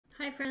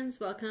Hi friends,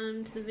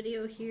 welcome to the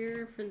video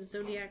here for the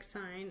zodiac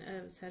sign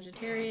of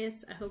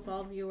Sagittarius. I hope all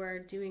of you are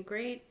doing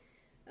great.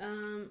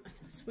 I'm going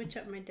to switch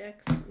up my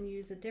decks and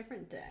use a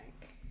different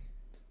deck.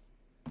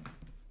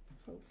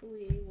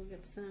 Hopefully we'll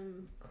get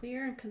some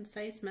clear and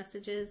concise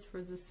messages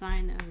for the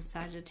sign of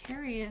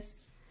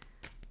Sagittarius,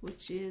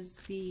 which is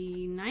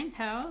the 9th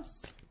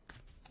house.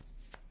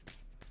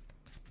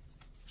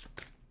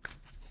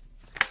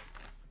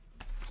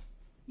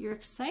 You're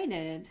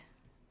excited.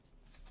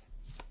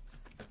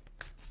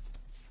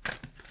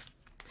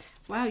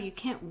 Wow, you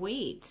can't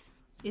wait.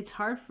 It's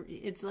hard for,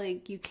 it's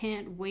like you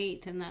can't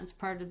wait, and that's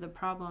part of the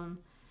problem.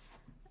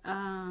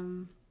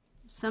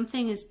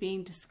 Something is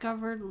being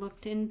discovered,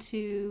 looked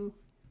into,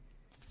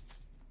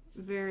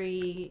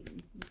 very,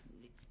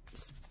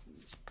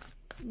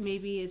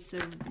 maybe it's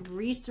a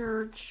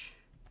research.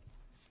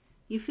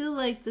 You feel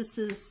like this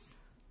is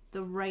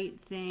the right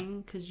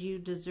thing because you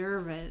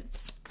deserve it.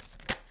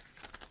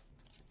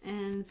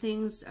 And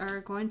things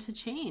are going to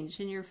change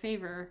in your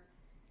favor.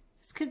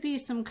 This could be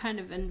some kind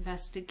of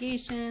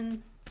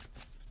investigation.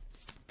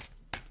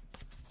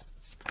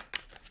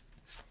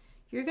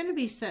 You're going to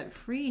be set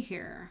free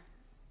here.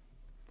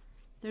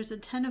 There's a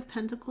 10 of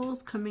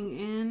Pentacles coming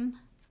in.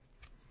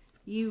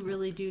 You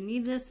really do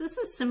need this. This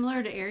is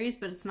similar to Aries,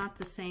 but it's not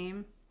the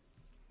same.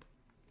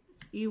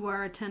 You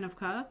are a 10 of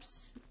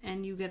Cups,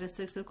 and you get a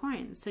 6 of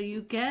Coins. So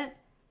you get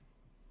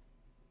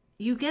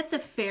the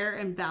fair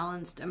and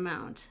balanced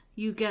amount.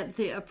 You get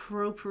the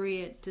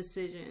appropriate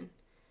decision.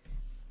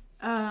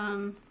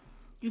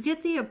 You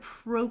get the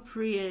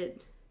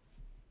appropriate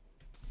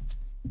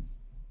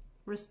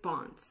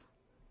response.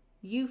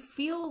 You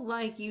feel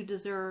like you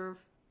deserve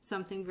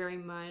something very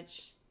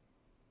much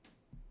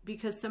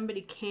because somebody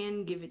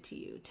can give it to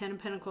you. 10 of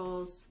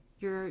Pentacles,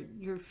 you're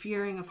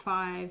fearing a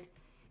 5.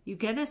 You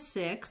get a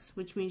 6,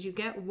 which means you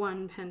get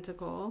 1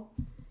 pentacle,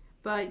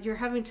 but you're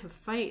having to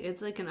fight.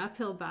 It's like an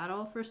uphill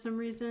battle for some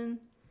reason.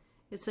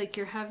 It's like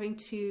you're having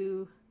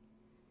to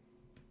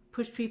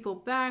push people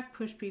back,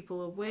 push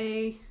people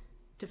away,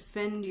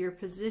 defend your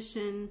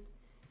position.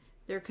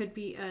 There could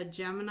be a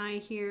Gemini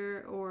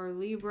here or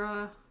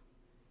Libra.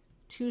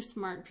 2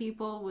 smart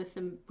people with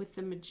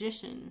the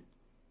Magician.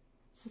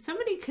 So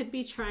somebody could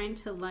be trying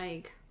to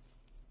like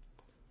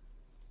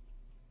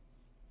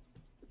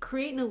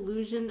create an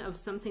illusion of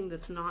something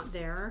that's not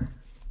there.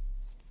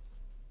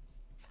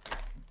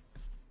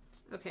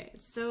 Okay,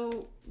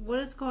 so what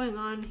is going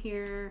on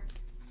here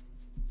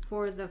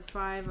for the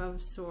 5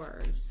 of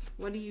Swords?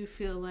 What do you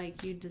feel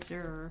like you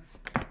deserve?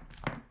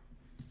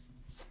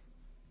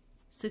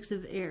 6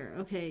 of Air.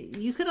 Okay,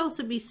 you could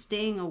also be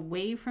staying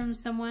away from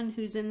someone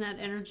who's in that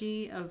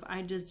energy of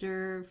I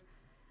deserve,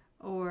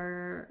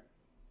 or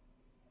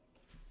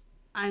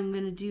I'm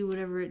going to do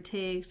whatever it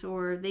takes,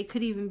 or they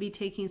could even be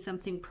taking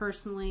something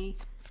personally.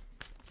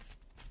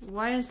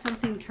 Why is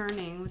something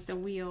turning with the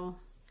wheel?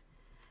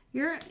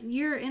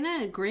 You're in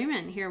an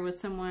agreement here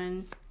with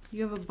someone.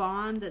 You have a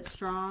bond that's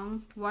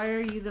strong. Why are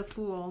you the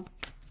Fool?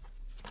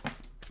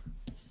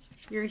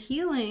 You're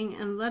healing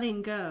and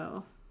letting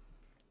go.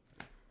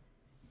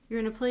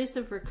 You're in a place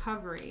of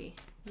recovery.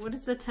 What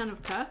is the 10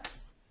 of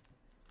Cups?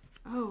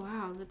 Oh,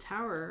 wow, the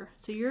Tower.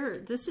 So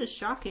this is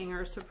shocking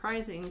or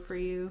surprising for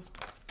you.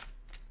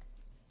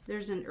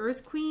 There's an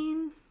Earth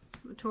Queen,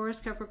 Taurus,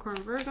 Capricorn,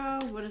 Virgo.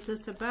 What is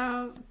this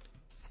about?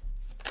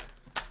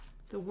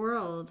 The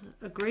World,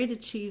 a great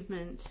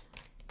achievement.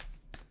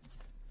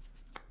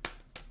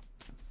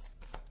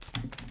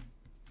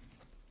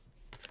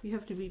 You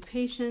have to be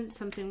patient.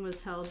 Something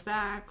was held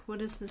back.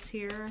 What is this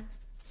here?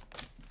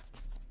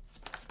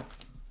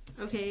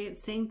 Okay,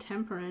 it's saying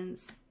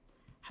temperance.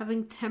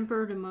 Having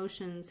tempered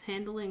emotions.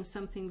 Handling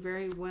something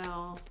very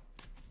well.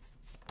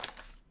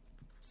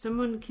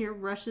 Someone here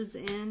rushes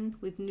in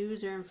with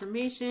news or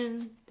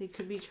information. They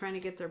could be trying to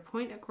get their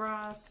point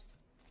across.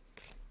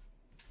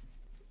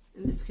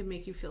 And this could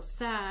make you feel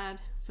sad.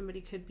 Somebody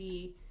could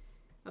be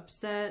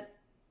upset.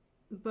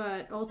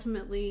 But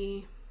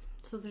ultimately,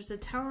 so there's a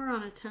Tower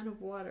on a 10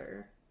 of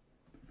Water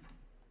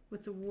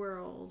with the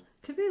World.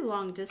 Could be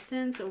long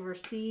distance,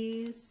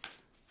 overseas.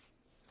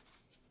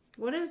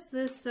 What is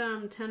this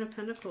 10 of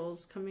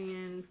Pentacles coming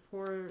in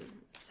for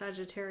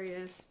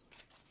Sagittarius?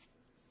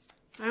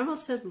 I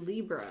almost said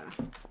Libra.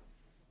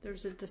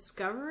 There's a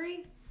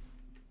discovery.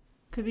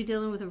 Could be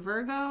dealing with a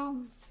Virgo.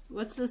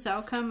 What's this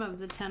outcome of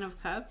the 10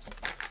 of Cups?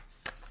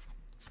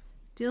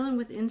 Dealing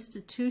with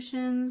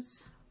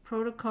institutions,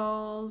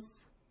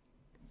 protocols,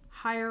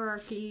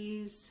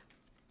 hierarchies,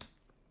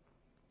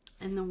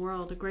 in the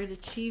world. A great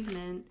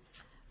achievement.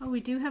 Oh, we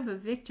do have a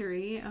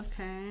victory.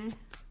 Okay.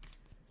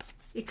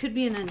 It could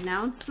be an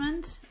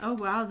announcement. Oh,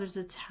 wow, there's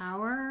a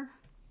Tower.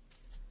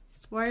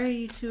 Why are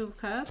you 2 of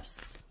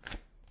Cups?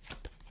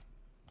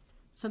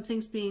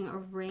 Something's being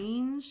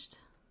arranged,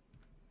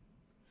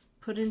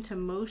 put into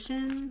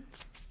motion.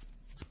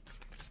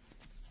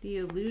 The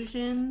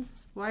illusion.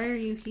 Why are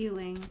you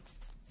healing?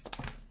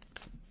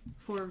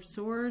 4 of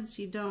Swords.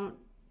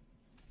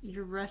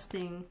 You're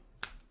resting.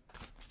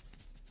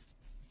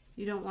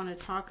 You don't want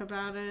to talk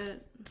about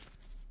it.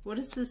 What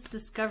is this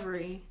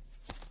discovery?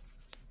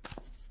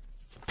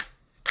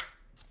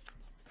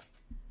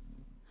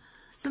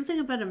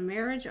 Something about a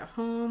marriage, a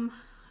home,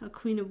 a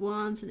Queen of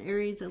Wands, an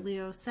Aries, a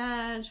Leo,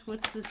 Sag.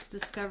 What's this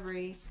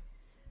discovery?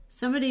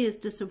 Somebody is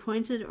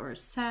disappointed or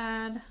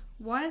sad.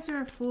 Why is there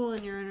a Fool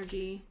in your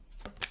energy?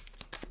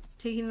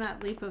 Taking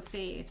that leap of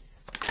faith.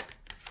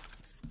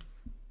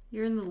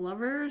 You're in the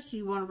Lovers.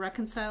 You want to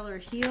reconcile or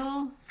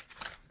heal.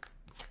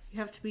 You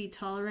have to be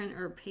tolerant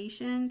or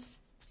patient.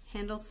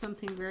 Handle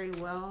something very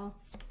well.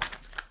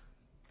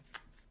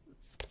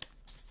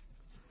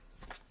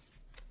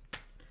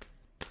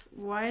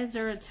 Why is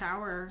there a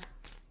Tower?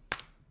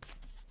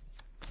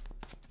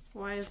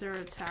 Why is there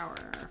a Tower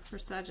for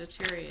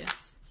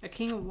Sagittarius? A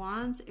King of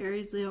Wands,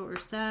 Aries, Leo, or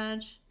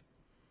Sag.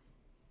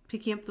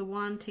 Picking up the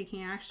wand,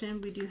 taking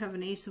action. We do have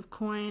an Ace of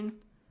Coin.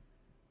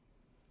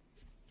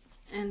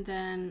 And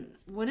then,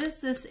 what is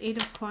this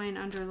Eight of Coin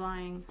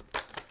underlying?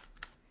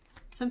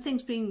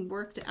 Something's being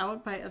worked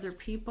out by other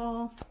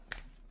people.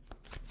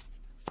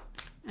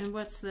 And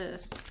what's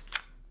this?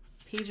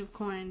 Page of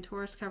Coin,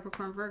 Taurus,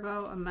 Capricorn,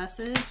 Virgo, a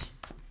message.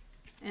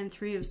 And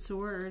Three of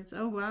Swords.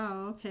 Oh,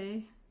 wow,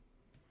 okay.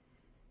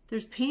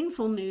 There's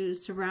painful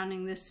news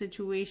surrounding this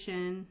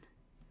situation.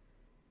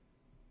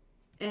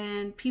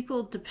 And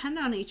people depend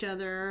on each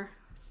other.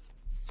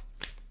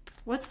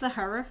 What's the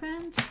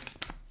Hierophant?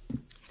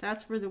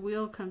 That's where the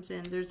Wheel comes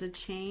in. There's a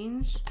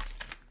change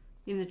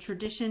in the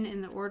tradition,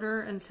 in the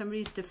order, and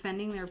somebody's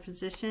defending their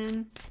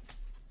position.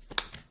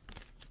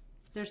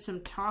 There's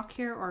some talk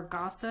here or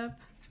gossip.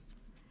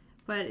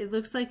 But it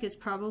looks like it's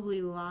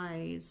probably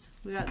lies.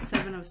 We got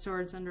Seven of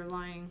Swords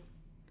underlying.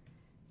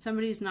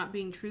 Somebody's not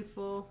being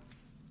truthful.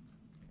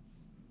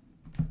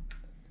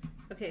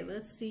 Okay,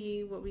 let's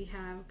see what we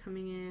have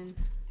coming in.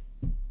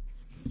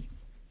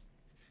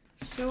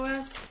 Show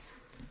us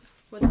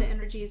what the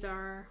energies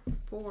are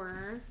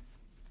for.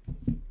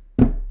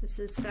 This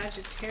is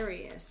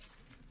Sagittarius.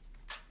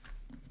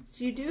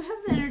 So you do have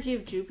the energy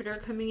of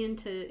Jupiter coming in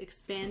to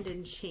expand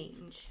and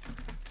change.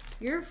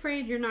 You're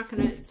afraid you're not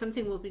going to,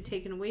 something will be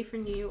taken away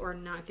from you or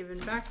not given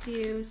back to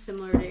you,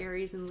 similar to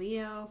Aries and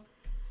Leo.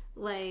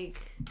 Like,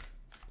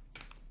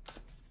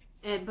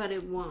 but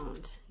it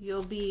won't.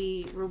 You'll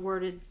be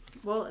rewarded.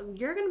 Well,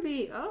 you're going to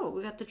be, oh,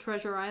 we got the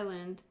Treasure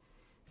Island.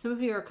 Some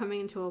of you are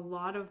coming into a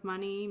lot of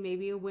money,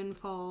 maybe a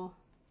windfall.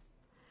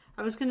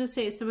 I was going to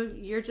say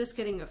you're just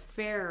getting a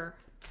fair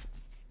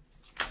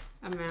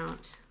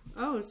amount.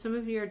 Oh, some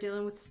of you are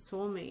dealing with a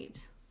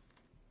soulmate.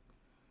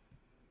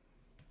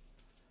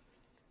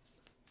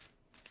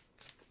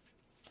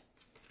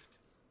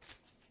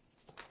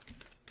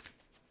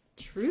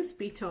 Truth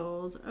be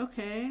told.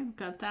 Okay,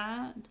 got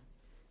that.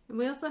 And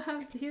we also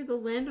have here the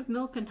land of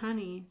milk and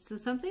honey. So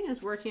something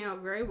is working out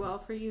very well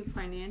for you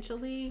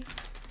financially.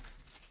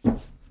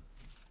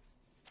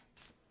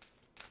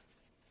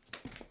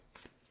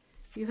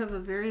 You have a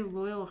very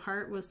loyal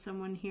heart with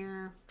someone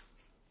here.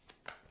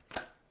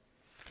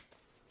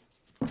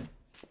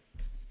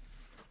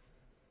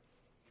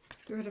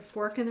 You're at a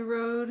fork in the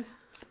road.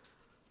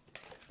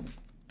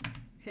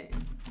 Okay.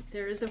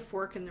 There is a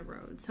fork in the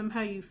road.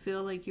 Somehow you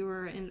feel like you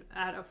were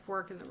at a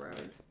fork in the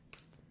road.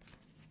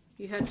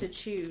 You had to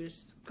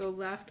choose. Go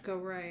left, go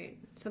right.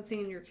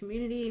 Something in your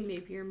community.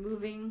 Maybe you're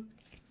moving.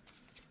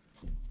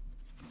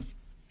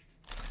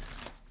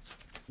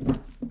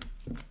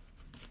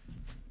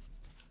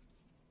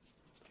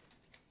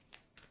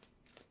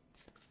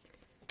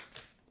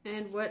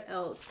 And what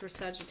else for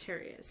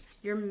Sagittarius?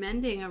 You're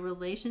mending a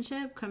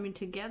relationship, coming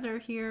together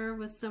here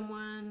with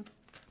someone.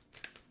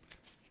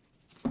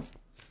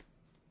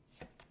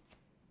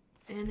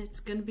 And it's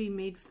going to be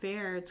made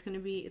fair.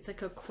 It's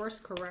like a course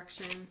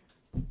correction.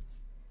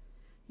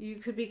 You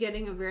could be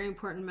getting a very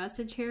important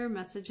message here.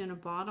 Message in a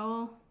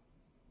bottle.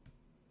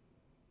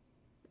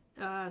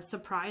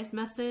 Surprise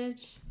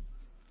message.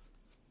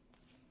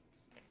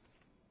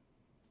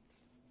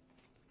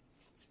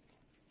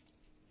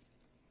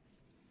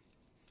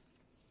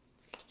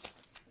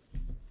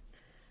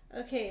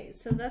 Okay,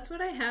 so that's what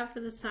I have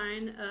for the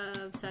sign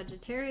of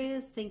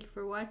Sagittarius. Thank you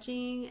for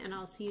watching, and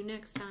I'll see you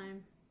next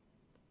time.